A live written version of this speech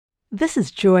This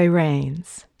is Joy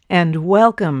Rains, and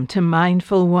welcome to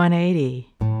Mindful 180.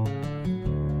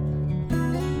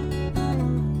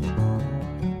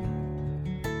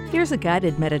 Here's a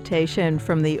guided meditation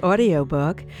from the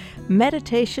audiobook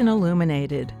Meditation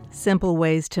Illuminated: Simple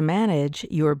Ways to Manage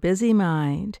Your Busy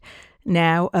Mind,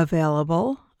 now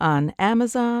available on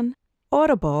Amazon,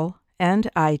 Audible, and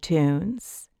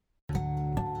iTunes.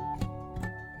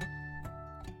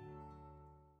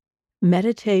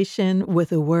 Meditation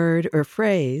with a word or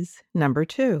phrase, number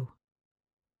 2.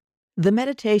 The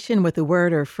meditation with a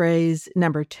word or phrase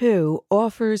number 2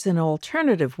 offers an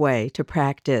alternative way to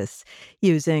practice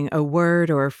using a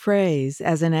word or phrase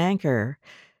as an anchor.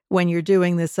 When you're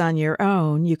doing this on your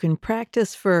own, you can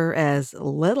practice for as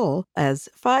little as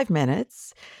 5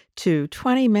 minutes to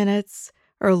 20 minutes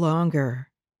or longer.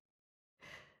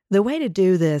 The way to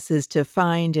do this is to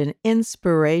find an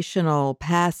inspirational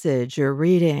passage or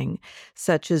reading,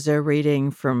 such as a reading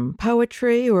from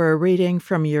poetry or a reading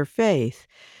from your faith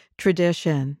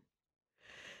tradition.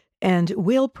 And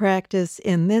we'll practice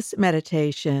in this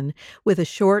meditation with a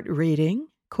short reading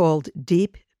called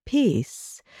Deep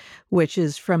Peace, which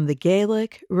is from the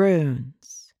Gaelic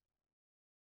runes.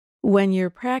 When you're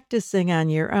practicing on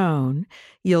your own,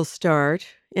 you'll start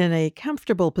in a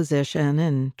comfortable position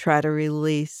and try to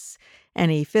release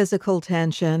any physical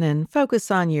tension and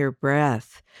focus on your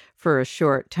breath for a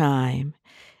short time.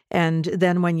 And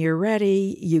then when you're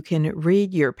ready, you can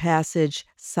read your passage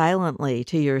silently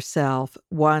to yourself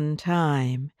one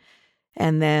time.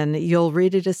 And then you'll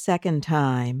read it a second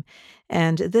time.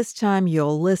 And this time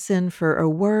you'll listen for a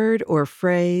word or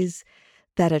phrase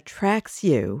that attracts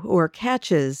you or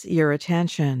catches your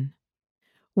attention.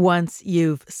 Once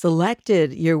you've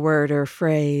selected your word or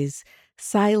phrase,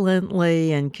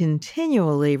 silently and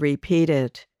continually repeat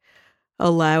it,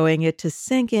 allowing it to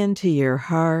sink into your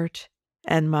heart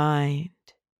and mind.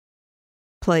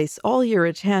 Place all your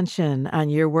attention on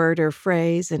your word or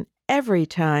phrase, and every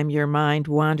time your mind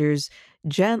wanders,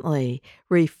 gently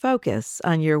refocus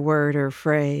on your word or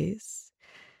phrase.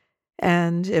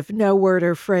 And if no word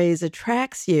or phrase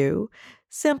attracts you,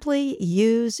 simply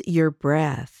use your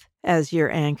breath as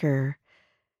your anchor.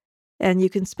 And you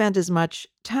can spend as much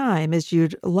time as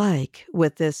you'd like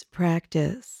with this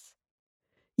practice.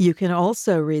 You can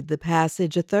also read the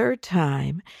passage a third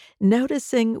time,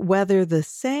 noticing whether the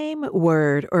same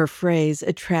word or phrase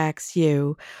attracts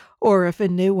you or if a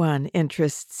new one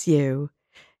interests you.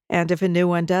 And if a new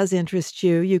one does interest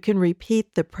you, you can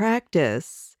repeat the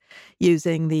practice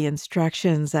using the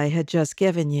instructions I had just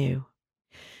given you.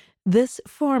 This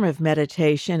form of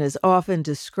meditation is often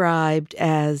described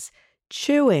as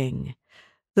chewing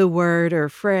the word or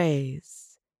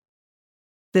phrase.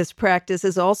 This practice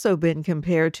has also been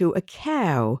compared to a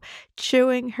cow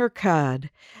chewing her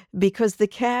cud, because the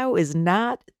cow is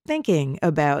not thinking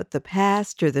about the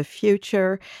past or the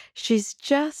future. She's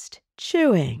just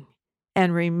chewing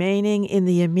and remaining in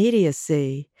the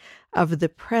immediacy of the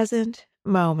present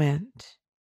moment.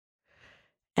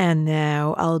 And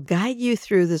now I'll guide you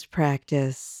through this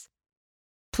practice.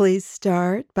 Please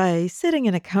start by sitting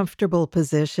in a comfortable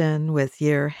position with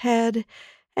your head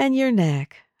and your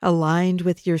neck aligned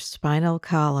with your spinal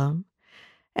column,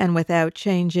 and without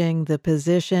changing the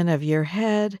position of your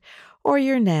head or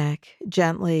your neck,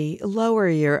 gently lower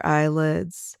your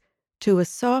eyelids to a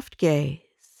soft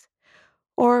gaze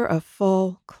or a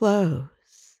full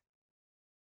close.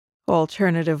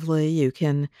 Alternatively, you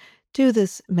can do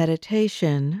this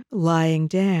meditation lying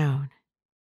down.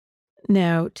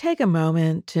 Now, take a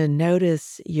moment to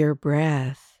notice your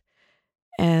breath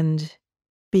and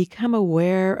become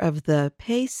aware of the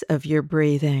pace of your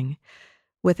breathing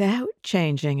without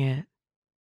changing it.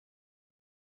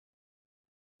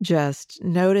 Just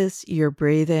notice your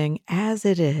breathing as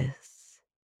it is.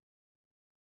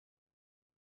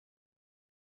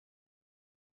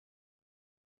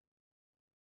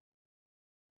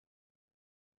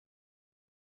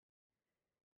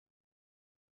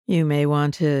 You may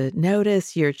want to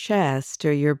notice your chest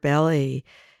or your belly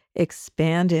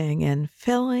expanding and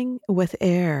filling with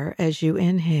air as you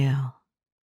inhale.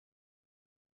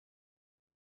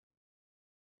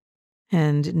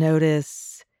 And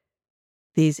notice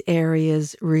these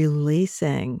areas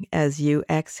releasing as you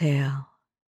exhale.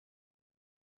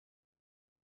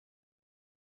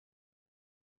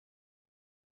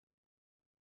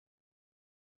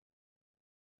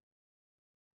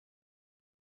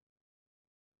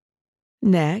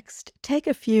 Next, take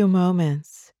a few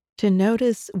moments to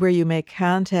notice where you make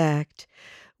contact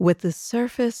with the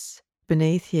surface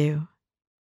beneath you.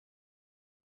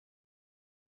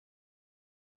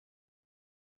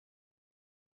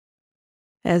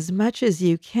 As much as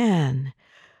you can,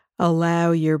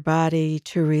 Allow your body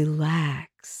to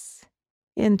relax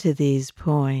into these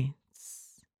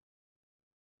points.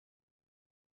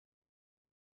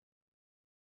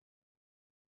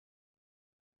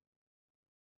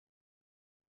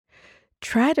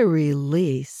 Try to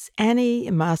release any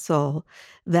muscle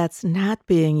that's not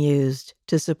being used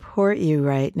to support you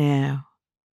right now.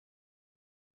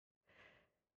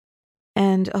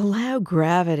 And allow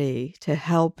gravity to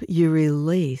help you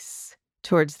release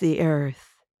towards the earth.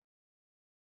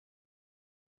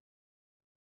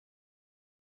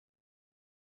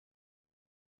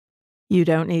 You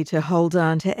don't need to hold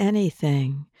on to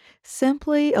anything.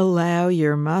 Simply allow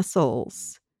your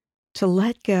muscles to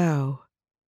let go,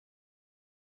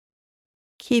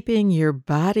 keeping your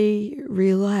body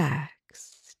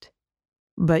relaxed,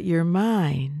 but your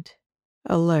mind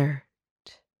alert.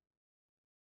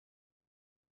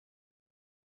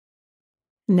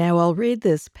 Now I'll read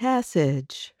this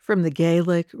passage from the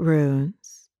Gaelic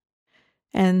runes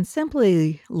and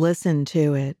simply listen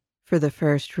to it for the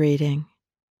first reading.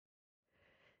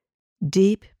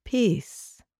 Deep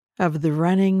peace of the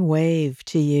running wave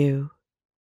to you.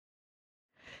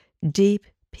 Deep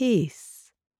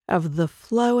peace of the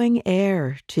flowing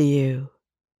air to you.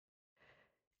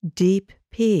 Deep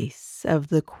peace of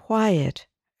the quiet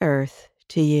earth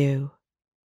to you.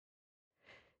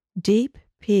 Deep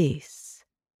peace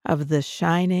of the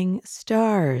shining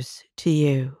stars to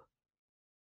you.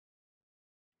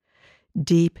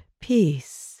 Deep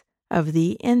peace of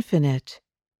the infinite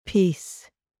peace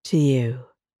to you.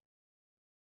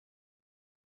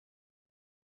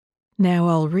 Now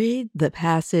I'll read the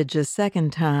passage a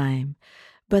second time,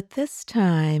 but this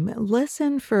time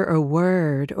listen for a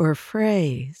word or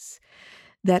phrase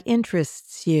that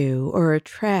interests you or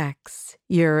attracts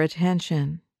your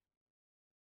attention.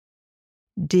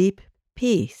 Deep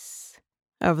peace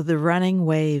of the running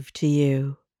wave to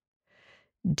you.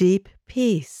 Deep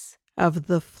peace of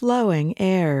the flowing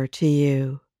air to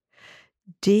you.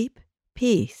 Deep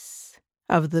peace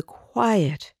of the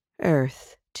quiet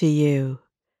earth to you.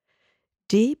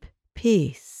 Deep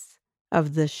peace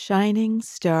of the shining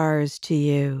stars to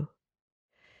you.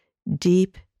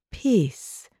 Deep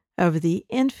peace of the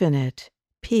infinite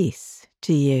peace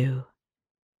to you.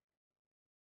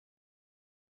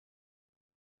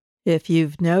 If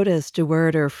you've noticed a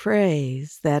word or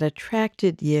phrase that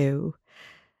attracted you,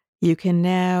 you can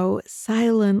now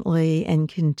silently and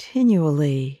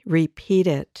continually repeat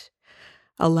it,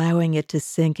 allowing it to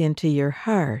sink into your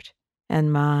heart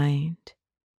and mind.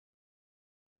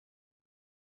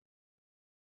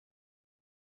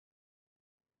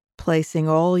 Placing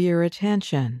all your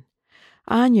attention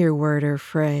on your word or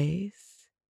phrase,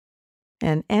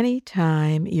 and any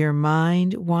time your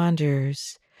mind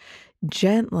wanders,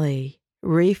 gently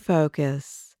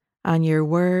refocus on your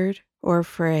word or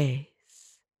phrase.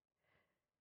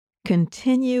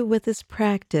 Continue with this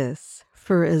practice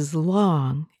for as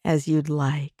long as you'd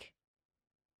like.